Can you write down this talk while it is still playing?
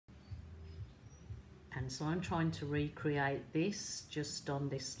And so I'm trying to recreate this just on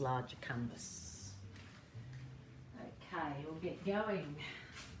this larger canvas. Okay, we'll get going.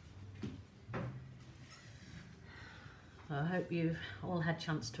 I hope you've all had a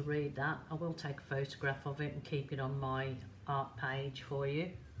chance to read that. I will take a photograph of it and keep it on my art page for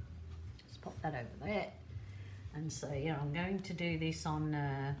you. Just pop that over there. And so yeah, I'm going to do this on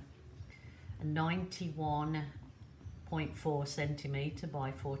a 91.4 centimetre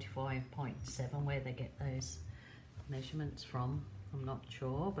by 45.7, where they get those measurements from, I'm not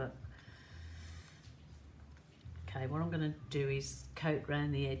sure, but okay, what I'm going to do is coat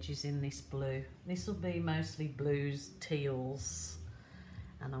around the edges in this blue. This will be mostly blues, teals,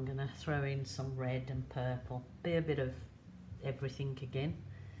 and I'm going to throw in some red and purple. Be a bit of everything again,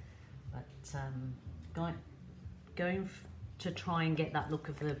 but going to try and get that look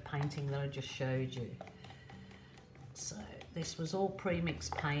of the painting that I just showed you. So this was all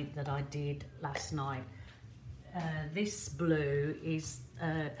pre-mixed paint that I did last night. This blue is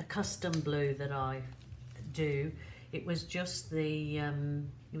a custom blue that I do. It was just the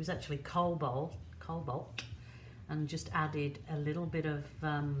it was actually cobalt, and just added a little bit of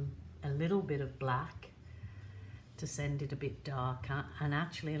black to send it a bit darker, and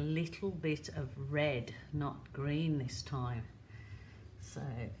actually a little bit of red, not green this time. So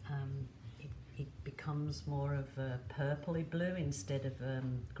it becomes more of a purpley blue instead of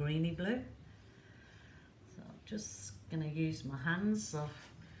greeny blue. So I'm just going to use my hands. I've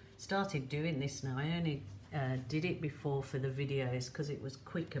started doing this now. I only did it before for the videos because it was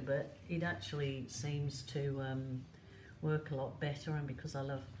quicker, but it actually seems to work a lot better, and because I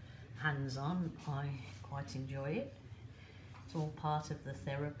love hands-on, I quite enjoy it. It's all part of the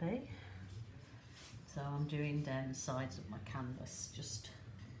therapy. So I'm doing down the sides of my canvas, just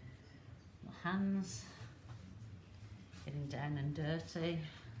my hands getting down and dirty.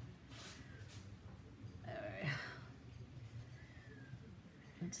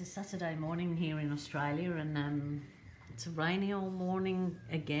 It's a Saturday morning here in Australia, and it's a rainy old morning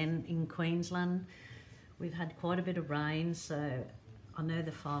again in Queensland. We've had quite a bit of rain, so I know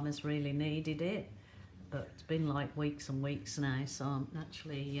the farmers really needed it, but it's been like weeks and weeks now, so I'm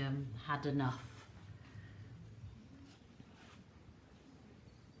actually had enough.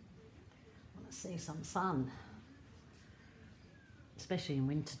 I want to see some sun, especially in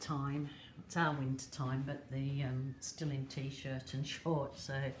winter time. It's our winter time, but the still in t-shirt and shorts,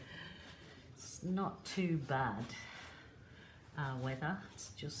 so it's not too bad weather. It's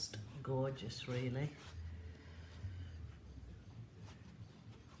just gorgeous, really.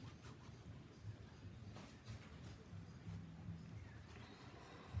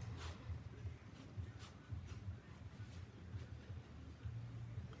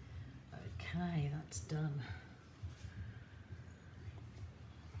 Okay, that's done.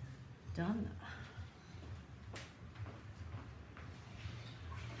 Done.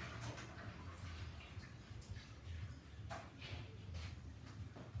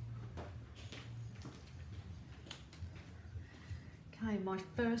 Okay, my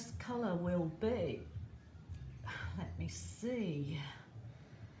first colour will be, let me see,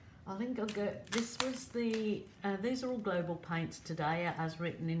 I think I'll go, this was the, these are all global paints today as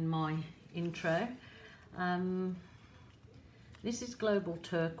written in my intro. This is global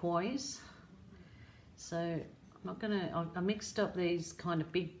turquoise, so I'm not gonna, I mixed up these kind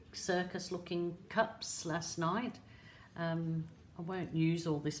of big circus looking cups last night. I won't use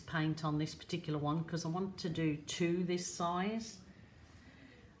all this paint on this particular one because I want to do two this size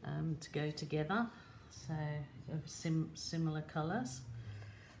to go together, so of similar colours.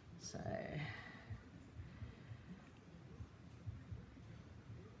 So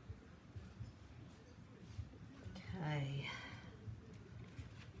okay.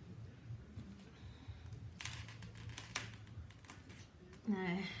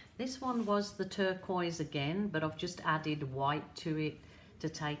 Now, this one was the turquoise again, but I've just added white to it to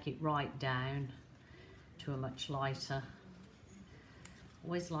take it right down to a much lighter.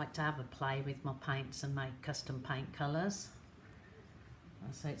 Always like to have a play with my paints and make custom paint colours.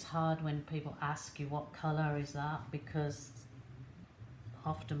 So it's hard when people ask you what colour is that, because I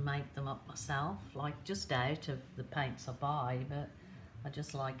often make them up myself, like just out of the paints I buy, but I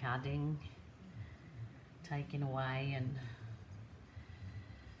just like adding, taking away, and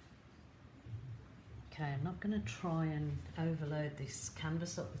okay, I'm not going to try and overload this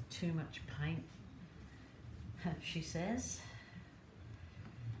canvas up with too much paint, she says.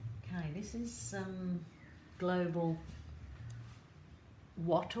 Okay, this is global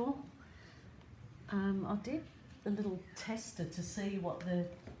wattle. I did a little tester to see what the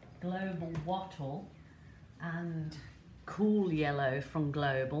global wattle and cool yellow from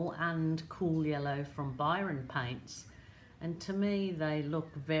Global and cool yellow from Byron paints, and to me they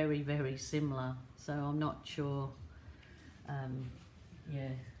look very, very similar, so I'm not sure. Yeah,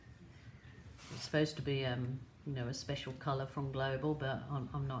 it's supposed to be you know, a special colour from Global, but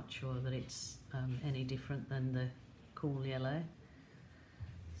I'm not sure that it's any different than the cool yellow.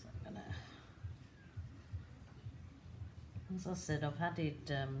 So I'm gonna, as I said, I've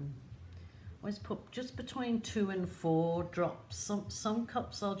added always put just between 2 and 4 drops. Some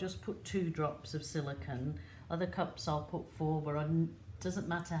cups I'll just put 2 drops of silicone, other cups I'll put 4, but doesn't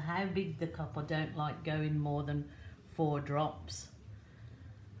matter how big the cup, I don't like going more than 4 drops.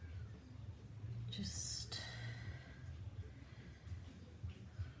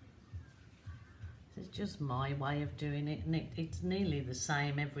 It's just my way of doing it, and it's nearly the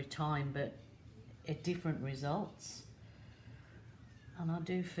same every time, but at different results. And I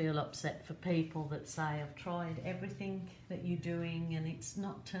do feel upset for people that say, I've tried everything that you're doing and it's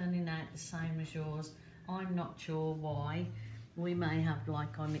not turning out the same as yours. I'm not sure why. We may have,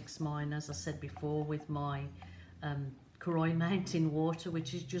 like I mix mine, as I said before, with my Koroy Mountain water,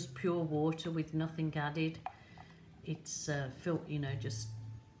 which is just pure water with nothing added. It's you know, just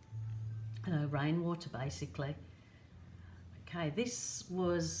rainwater basically. Okay, this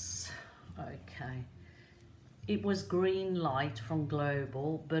was okay. It was green light from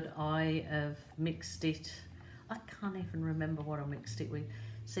Global, but I have mixed it. I can't even remember what I mixed it with.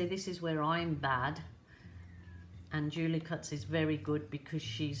 See, this is where I'm bad, and Julie Cuts is very good because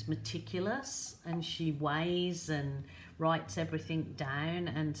she's meticulous and she weighs and writes everything down,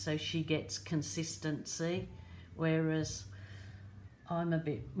 and so she gets consistency, whereas I'm a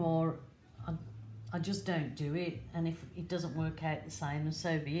bit more, I just don't do it, and if it doesn't work out the same, and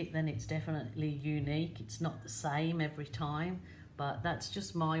so be it, then it's definitely unique. It's not the same every time, but that's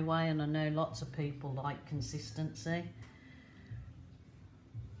just my way, and I know lots of people like consistency.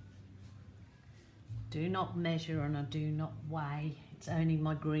 Do not measure and I do not weigh. It's only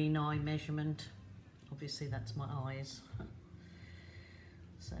my green eye measurement. Obviously that's my eyes.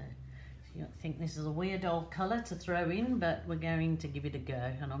 So you think this is a weird old colour to throw in, but we're going to give it a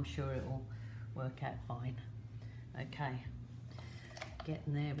go, and I'm sure it will work out fine. Okay,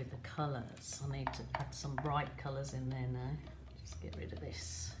 getting there with the colours. I need to add some bright colours in there now. Just get rid of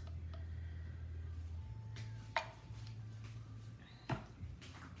this.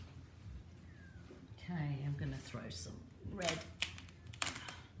 Okay, I'm going to throw some red.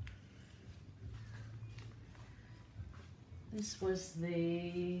 This was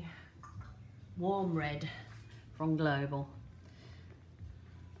the warm red from Global.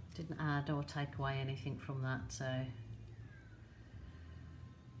 Didn't add or take away anything from that, so I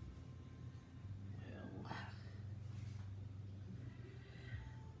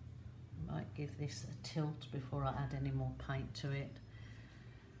might give this a tilt before I add any more paint to it.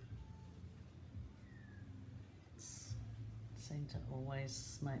 Seem to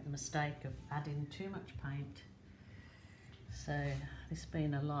always make the mistake of adding too much paint. So this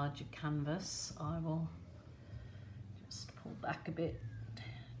being a larger canvas, I will just pull back a bit,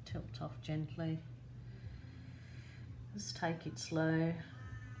 tilt off gently. Just take it slow.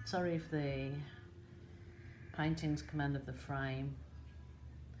 Sorry if the paintings come out of the frame.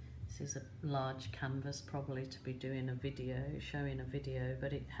 This is a large canvas probably to be doing a video, showing a video,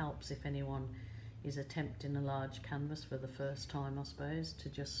 but it helps if anyone is attempting a large canvas for the first time, I suppose, to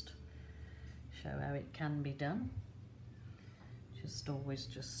just show how it can be done. Just always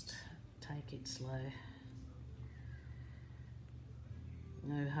just take it slow.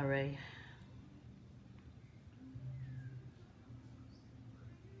 No hurry.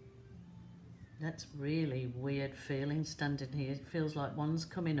 That's really weird feeling standing here. It feels like one's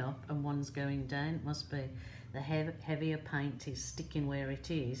coming up and one's going down. It must be the heavier paint is sticking where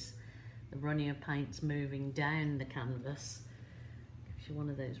it is. The runnier paint's moving down the canvas. Gives you one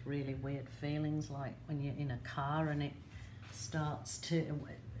of those really weird feelings, like when you're in a car and it starts to,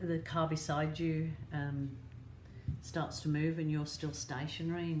 the car beside you starts to move and you're still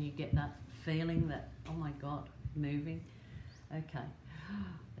stationary, and you get that feeling that, oh my God, moving. Okay,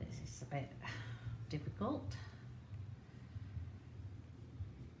 this is a bit difficult.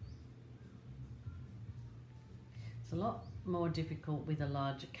 It's a lot more difficult with a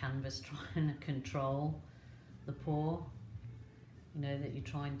larger canvas trying to control the pour, you know, that you're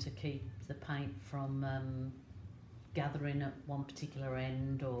trying to keep the paint from gathering at one particular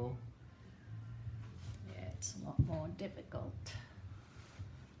end, or yeah, it's a lot more difficult.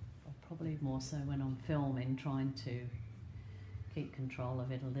 Or probably more so when I'm filming, trying to keep control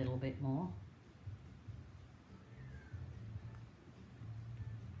of it a little bit more.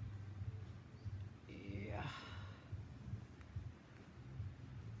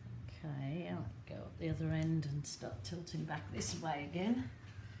 Okay, I'll go up the other end and start tilting back this way again.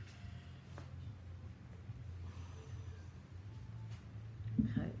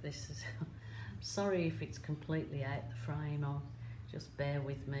 Okay, this is, sorry if it's completely out the frame, or just bear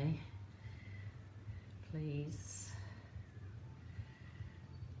with me, please.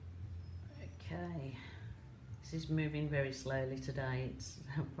 Okay, this is moving very slowly today. It's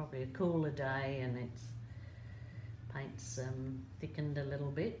probably a cooler day and it's paint's thickened a little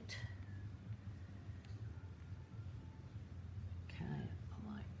bit. Okay,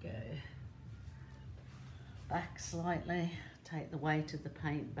 I might go back slightly, take the weight of the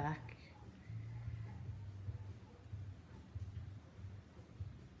paint back.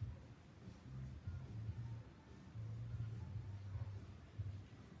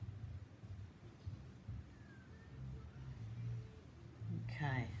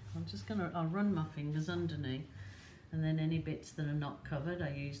 Okay, I'll run my fingers underneath, and then any bits that are not covered, I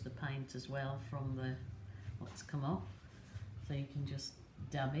use the paint as well from what's come off. So you can just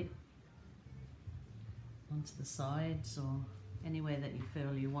dab it onto the sides or anywhere that you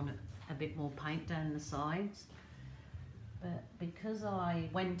feel you want a bit more paint down the sides. But because I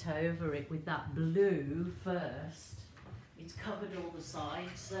went over it with that blue first, it's covered all the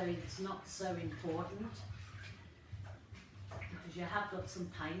sides, so it's not so important, because you have got some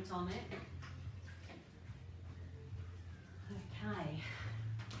paint on it. Okay.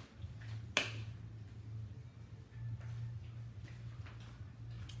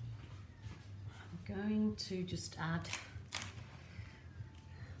 I'm going to just add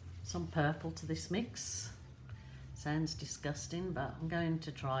some purple to this mix. Sounds disgusting, but I'm going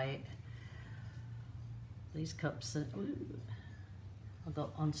to try it. These cups are, I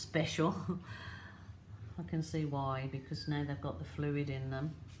got on special. I can see why, because now they've got the fluid in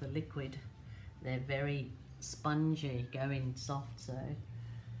them, the liquid. They're very spongy, going soft, so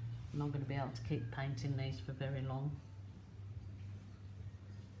I'm not going to be able to keep painting these for very long.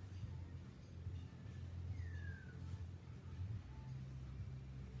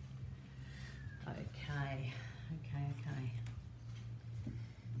 Okay.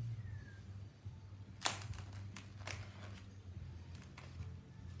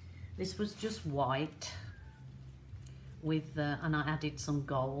 This was just white with, and I added some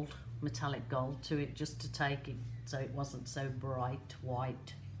gold, metallic gold to it, just to take it so it wasn't so bright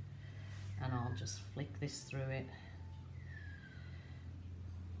white. And I'll just flick this through it.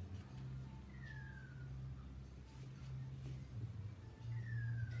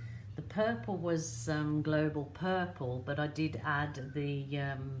 The purple was global purple, but I did add the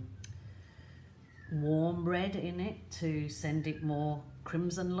warm red in it to send it more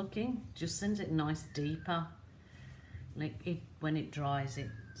crimson looking. Just sends it nice deeper. Like when it dries,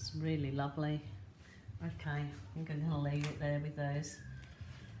 it's really lovely. Okay, I'm going to leave it there with those.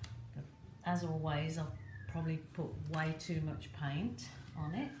 As always, I've probably put way too much paint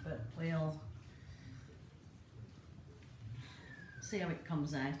on it, but we'll see how it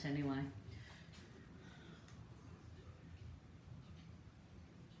comes out anyway.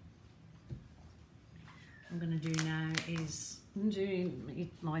 What I'm going to do now is I'm doing it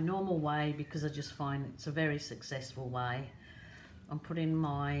my normal way, because I just find it's a very successful way. I'm putting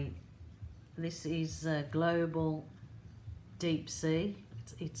this is a global deep sea.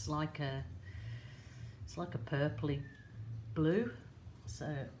 It's like a purpley blue.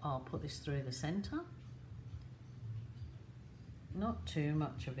 So I'll put this through the center. Not too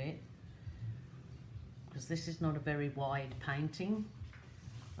much of it, because this is not a very wide painting.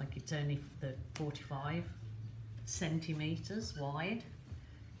 Like, it's only the 45 centimeters wide.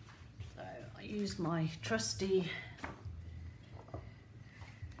 So I use my trusty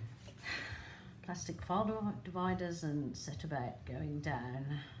plastic file dividers and set about going down,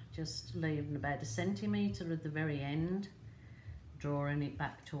 just leaving about a centimetre at the very end, drawing it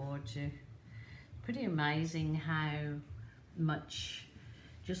back towards you. Pretty amazing how much,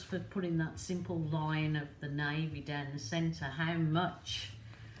 just for putting that simple line of the navy down the centre, how much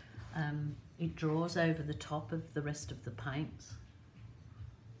it draws over the top of the rest of the paints.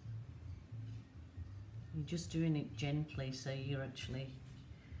 You're just doing it gently, so you're actually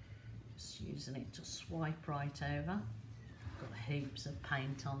just using it to swipe right over. Got heaps of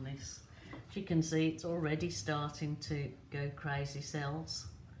paint on this. As you can see, it's already starting to go crazy cells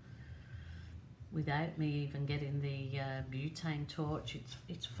without me even getting the butane torch.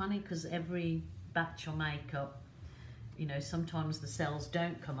 It's funny, because every batch I make up, you know, sometimes the cells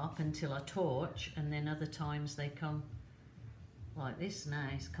don't come up until I torch, and then other times they come like this. Now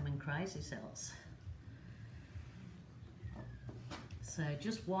it's coming crazy cells. So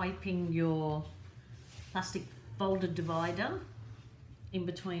just wiping your plastic folder divider in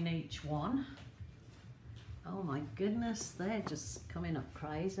between each one. Oh my goodness, they're just coming up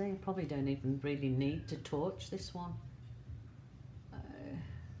crazy. Probably don't even really need to torch this one.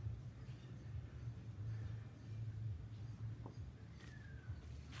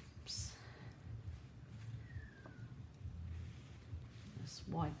 Oops. Just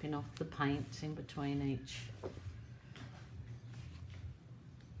wiping off the paint in between each.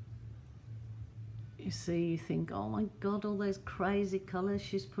 You see, you think, oh my God, all those crazy colours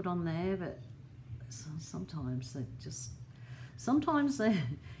she's put on there, but sometimes they just, sometimes they,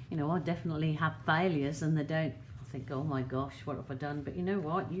 you know, I definitely have failures and they don't, I think, oh my gosh, what have I done? But you know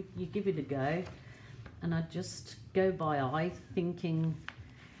what, you give it a go, and I just go by eye thinking,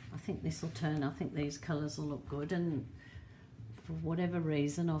 I think this will turn, I think these colours will look good, and for whatever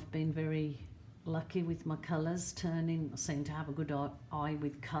reason I've been very lucky with my colours turning. I seem to have a good eye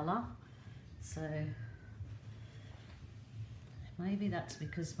with colour. So maybe that's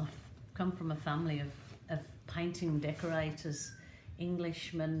because I've come from a family of painting decorators,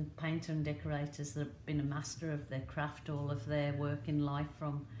 Englishmen painter and decorators that have been a master of their craft all of their working life,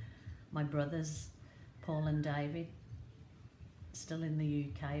 from my brothers, Paul and David, still in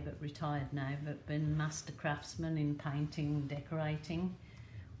the UK but retired now, but been master craftsmen in painting, decorating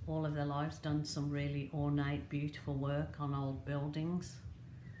all of their lives, done some really ornate, beautiful work on old buildings.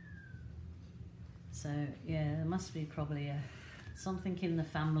 So yeah, there must be probably something in the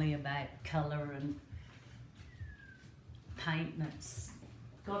family about colour and paint that's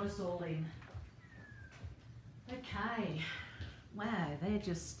got us all in. Okay, wow, they're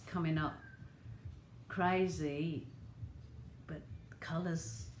just coming up crazy, but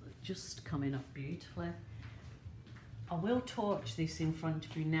colours just coming up beautifully. I will torch this in front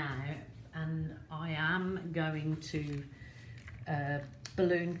of you now, and I am going to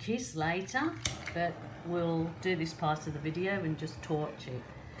balloon kiss later, but we'll do this part of the video and just torch it.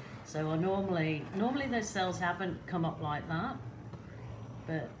 So I normally those cells haven't come up like that,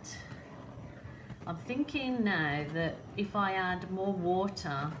 but I'm thinking now that if I add more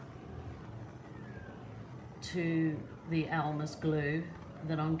water to the Elmer's glue,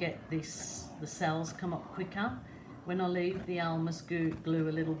 that I'll get the cells come up quicker. When I leave the Elmer's glue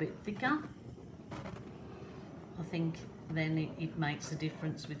a little bit thicker, I think then it makes a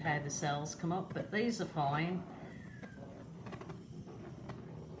difference with how the cells come up, but these are fine.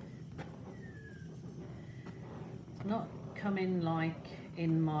 It's not coming like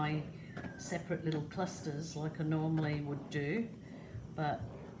in my separate little clusters like I normally would do, but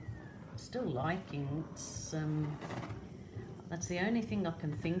still liking. It's that's the only thing I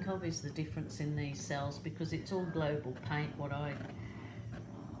can think of is the difference in these cells, because it's all global paint what I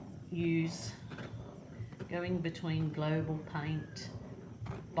use, going between global paint,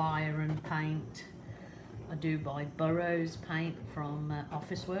 BARRIER paint. I do buy Burroughs paint from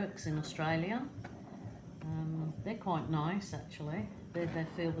Officeworks in Australia. They're quite nice actually. They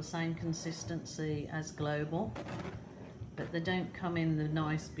feel the same consistency as global, but they don't come in the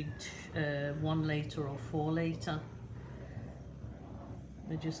nice big 1 litre or 4 litre.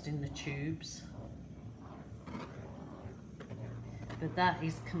 They're just in the tubes. But that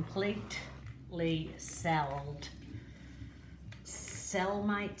is completely celled.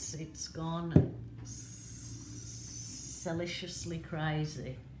 Cellmates, it's gone deliciously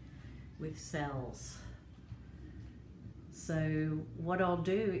crazy with cells. So what I'll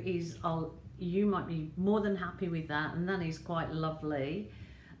do is you might be more than happy with that, and that is quite lovely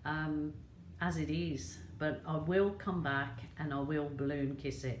as it is, but I will come back and I will balloon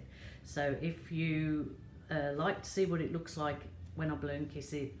kiss it. So if you like to see what it looks like when I balloon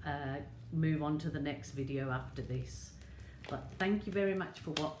kiss it, move on to the next video after this. But thank you very much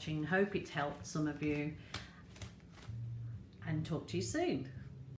for watching. Hope it's helped some of you, and talk to you soon.